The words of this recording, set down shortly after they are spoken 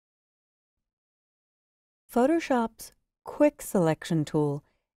Photoshop's Quick Selection tool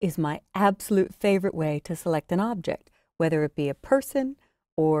is my absolute favorite way to select an object, whether it be a person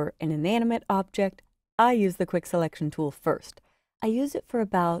or an inanimate object. I use the Quick Selection tool first. I use it for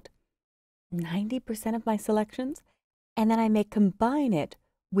about 90% of my selections, and then I may combine it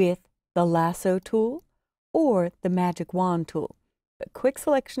with the lasso tool or the magic wand tool. But Quick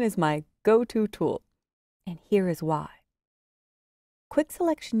Selection is my go-to tool, and here is why. Quick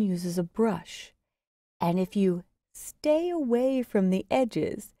Selection uses a brush, and if you stay away from the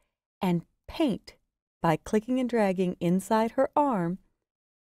edges and paint by clicking and dragging inside her arm,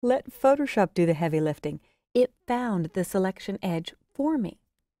 let Photoshop do the heavy lifting. It found the selection edge for me.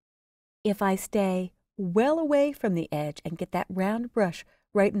 If I stay well away from the edge and get that round brush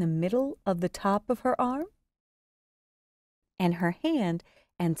right in the middle of the top of her arm and her hand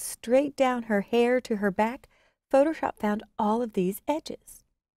and straight down her hair to her back, Photoshop found all of these edges.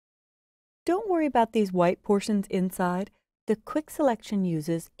 Don't worry about these white portions inside. The Quick Selection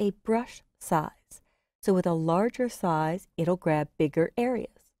uses a brush size. So with a larger size, it'll grab bigger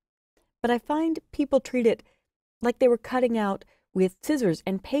areas. But I find people treat it like they were cutting out with scissors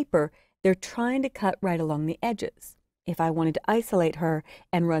and paper. They're trying to cut right along the edges. If I wanted to isolate her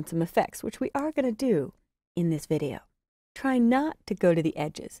and run some effects, which we are going to do in this video, try not to go to the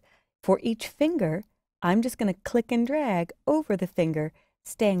edges. For each finger, I'm just going to click and drag over the finger,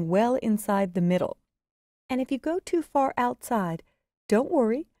 staying well inside the middle. And if you go too far outside, don't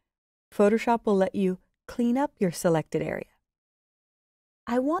worry. Photoshop will let you clean up your selected area.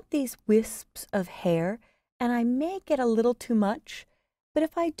 I want these wisps of hair, and I may get a little too much, but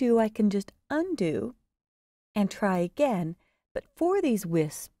if I do, I can just undo and try again. But for these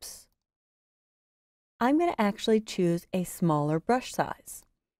wisps, I'm going to actually choose a smaller brush size.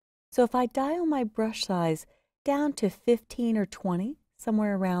 So if I dial my brush size down to 15 or 20,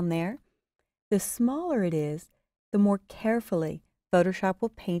 somewhere around there, the smaller it is, the more carefully Photoshop will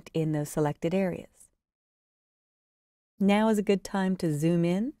paint in those selected areas. Now is a good time to zoom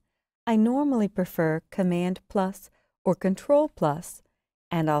in. I normally prefer Command plus or Control plus,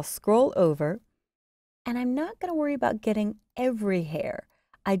 and I'll scroll over, and I'm not going to worry about getting every hair.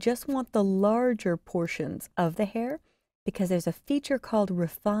 I just want the larger portions of the hair because there's a feature called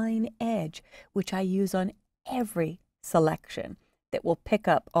Refine Edge, which I use on every selection that will pick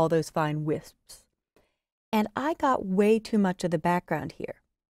up all those fine wisps. And I got way too much of the background here.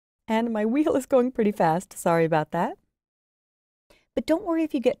 And my wheel is going pretty fast, sorry about that. But don't worry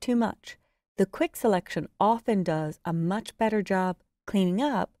if you get too much. The Quick Selection often does a much better job cleaning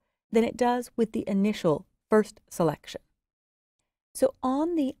up than it does with the initial first selection. So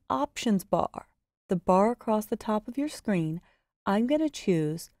on the Options bar, the bar across the top of your screen, I'm going to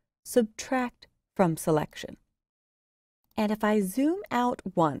choose Subtract from Selection. And if I zoom out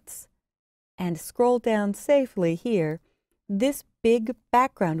once and scroll down safely here, this big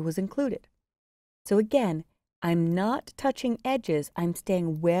background was included. So again, I'm not touching edges. I'm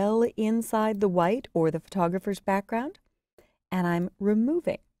staying well inside the white or the photographer's background, and I'm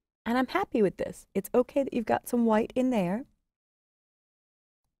removing. And I'm happy with this. It's okay that you've got some white in there.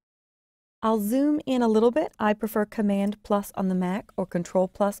 I'll zoom in a little bit. I prefer Command plus on the Mac or Control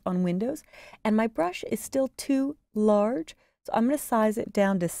plus on Windows, and my brush is still too large, so I'm going to size it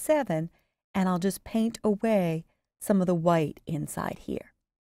down to 7, and I'll just paint away some of the white inside here.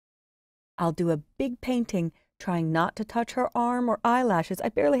 I'll do a big painting trying not to touch her arm or eyelashes. I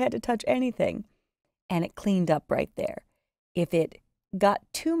barely had to touch anything, and it cleaned up right there. If it got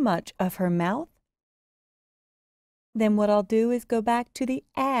too much of her mouth, then what I'll do is go back to the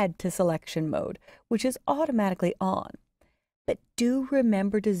Add to Selection mode, which is automatically on. But do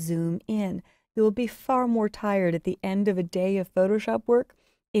remember to zoom in. You will be far more tired at the end of a day of Photoshop work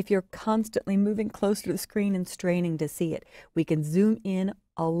if you're constantly moving closer to the screen and straining to see it. We can zoom in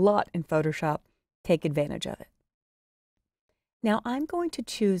a lot in Photoshop. Take advantage of it. Now I'm going to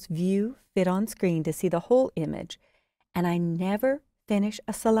choose View Fit on Screen to see the whole image, and I never finish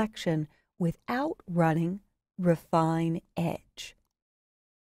a selection without running Refine Edge.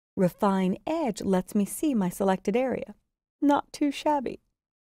 Refine Edge lets me see my selected area. Not too shabby.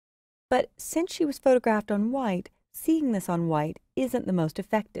 But since she was photographed on white, seeing this on white isn't the most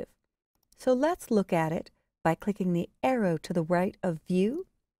effective. So let's look at it by clicking the arrow to the right of View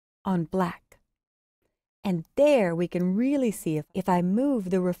on black. And there we can really see if I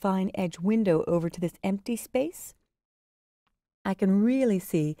move the Refine Edge window over to this empty space, I can really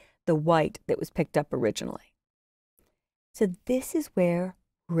see the white that was picked up originally. So this is where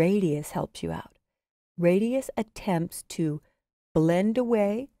Radius helps you out. Radius attempts to blend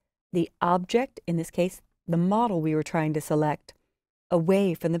away the object, in this case, the model we were trying to select,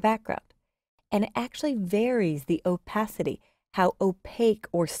 away from the background. and it actually varies the opacity, how opaque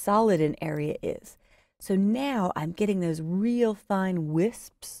or solid an area is. So now I'm getting those real fine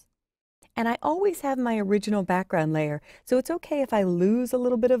wisps. And I always have my original background layer, so it's okay if I lose a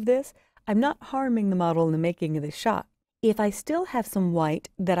little bit of this. I'm not harming the model in the making of the shot. If I still have some white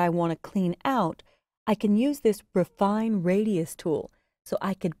that I want to clean out, I can use this Refine Radius tool, so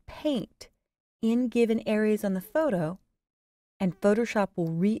I could paint in given areas on the photo, and Photoshop will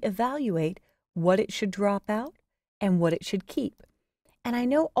reevaluate what it should drop out and what it should keep. And I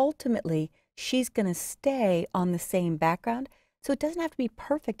know ultimately she's going to stay on the same background, so it doesn't have to be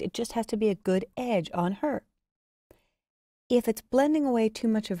perfect, it just has to be a good edge on her. If it's blending away too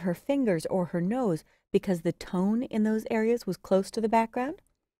much of her fingers or her nose because the tone in those areas was close to the background,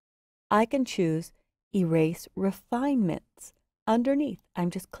 I can choose Erase Refinements. Underneath,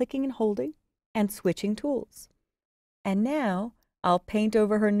 I'm just clicking and holding and switching tools. And now I'll paint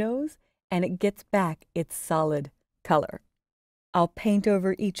over her nose and it gets back its solid color. I'll paint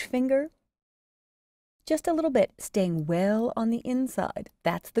over each finger, just a little bit, staying well on the inside.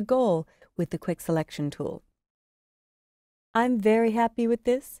 That's the goal with the Quick Selection tool. I'm very happy with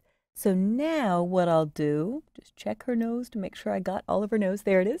this. So now what I'll do, just check her nose to make sure I got all of her nose.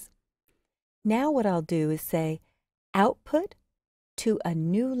 There it is. Now what I'll do is say Output to a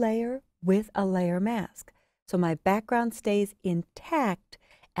new layer with a layer mask. So my background stays intact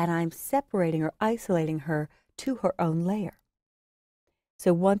and I'm separating or isolating her to her own layer.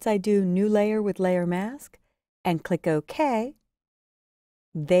 So once I do New Layer with Layer Mask and click OK,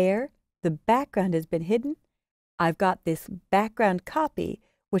 there the background has been hidden. I've got this background copy,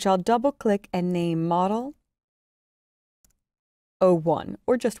 which I'll double click and name Model 01,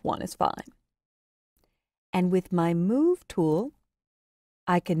 or just 1 is fine. And with my Move tool,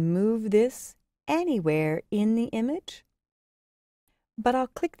 I can move this anywhere in the image, but I'll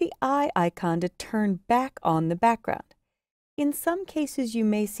click the eye icon to turn back on the background. In some cases, you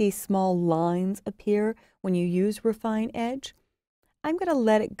may see small lines appear when you use Refine Edge. I'm going to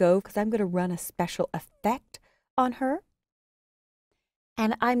let it go because I'm going to run a special effect on her.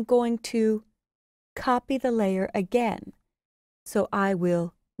 And I'm going to copy the layer again. So I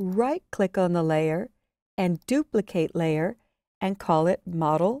will right-click on the layer and duplicate layer and call it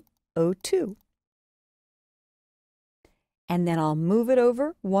Model 02. And then I'll move it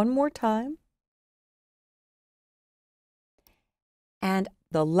over one more time. And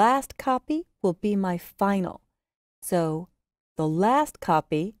the last copy will be my final. So the last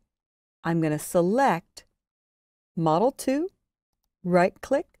copy, I'm going to select Model 2,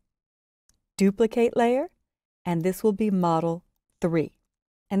 right-click, duplicate layer, and this will be Model 3.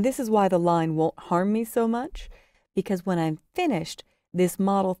 And this is why the line won't harm me so much, because when I'm finished, this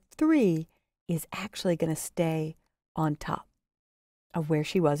Model 3 is actually going to stay on top of where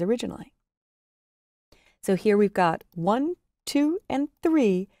she was originally. So here we've got 1, 2, and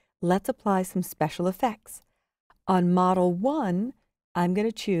 3. Let's apply some special effects. On Model 1, I'm going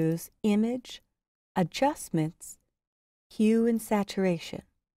to choose Image, Adjustments, Hue and Saturation.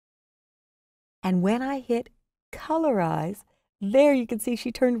 And when I hit Colorize, there you can see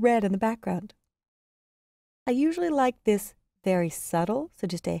she turned red in the background. I usually like this very subtle, so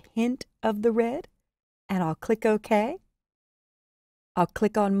just a hint of the red, and I'll click OK. I'll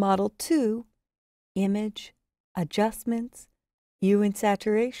click on Model 2, Image, Adjustments, Hue and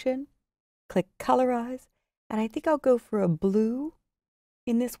Saturation, click Colorize, and I think I'll go for a blue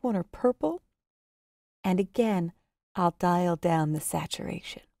in this one or purple. And again, I'll dial down the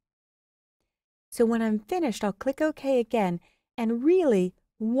saturation. So when I'm finished, I'll click OK again, and really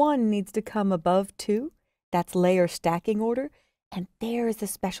 1 needs to come above 2. That's layer stacking order, and there is the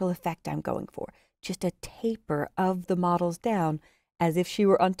special effect I'm going for. Just a taper of the models down as if she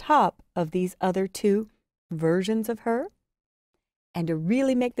were on top of these other 2 versions of her. And to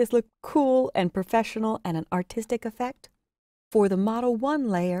really make this look cool and professional and an artistic effect, for the Model 1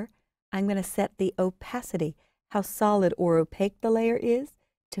 layer, I'm going to set the opacity, how solid or opaque the layer is,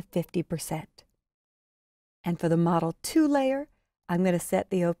 to 50%. And for the Model 2 layer, I'm going to set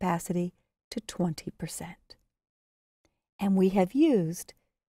the opacity to 20%. And we have used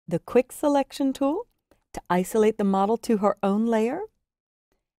the Quick Selection tool to isolate the model to her own layer,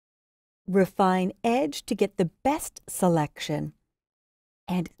 Refine Edge to get the best selection,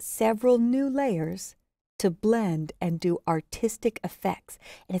 and several new layers to blend and do artistic effects.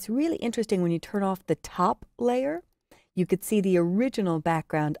 And it's really interesting when you turn off the top layer, you could see the original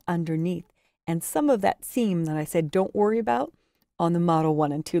background underneath and some of that seam that I said don't worry about on the Model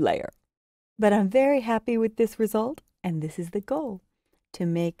 1 and 2 layer. But I'm very happy with this result, and this is the goal, to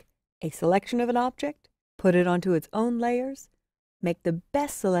make a selection of an object, put it onto its own layers, make the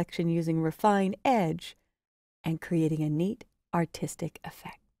best selection using Refine Edge, and creating a neat artistic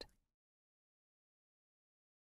effect.